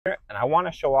I want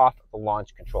to show off the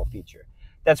launch control feature.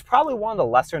 That's probably one of the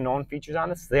lesser known features on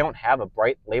this. They don't have a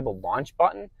bright labeled launch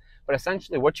button, but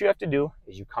essentially what you have to do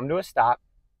is you come to a stop,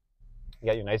 you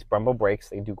got your nice Brembo brakes,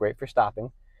 they do great for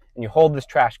stopping, and you hold this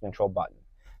traction control button.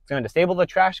 It's going to disable the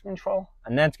traction control,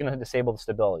 and then it's going to disable the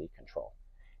stability control.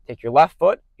 Take your left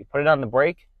foot, you put it on the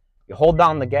brake, you hold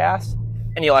down the gas,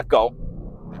 and you let go.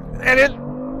 And it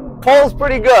pulls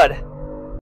pretty good.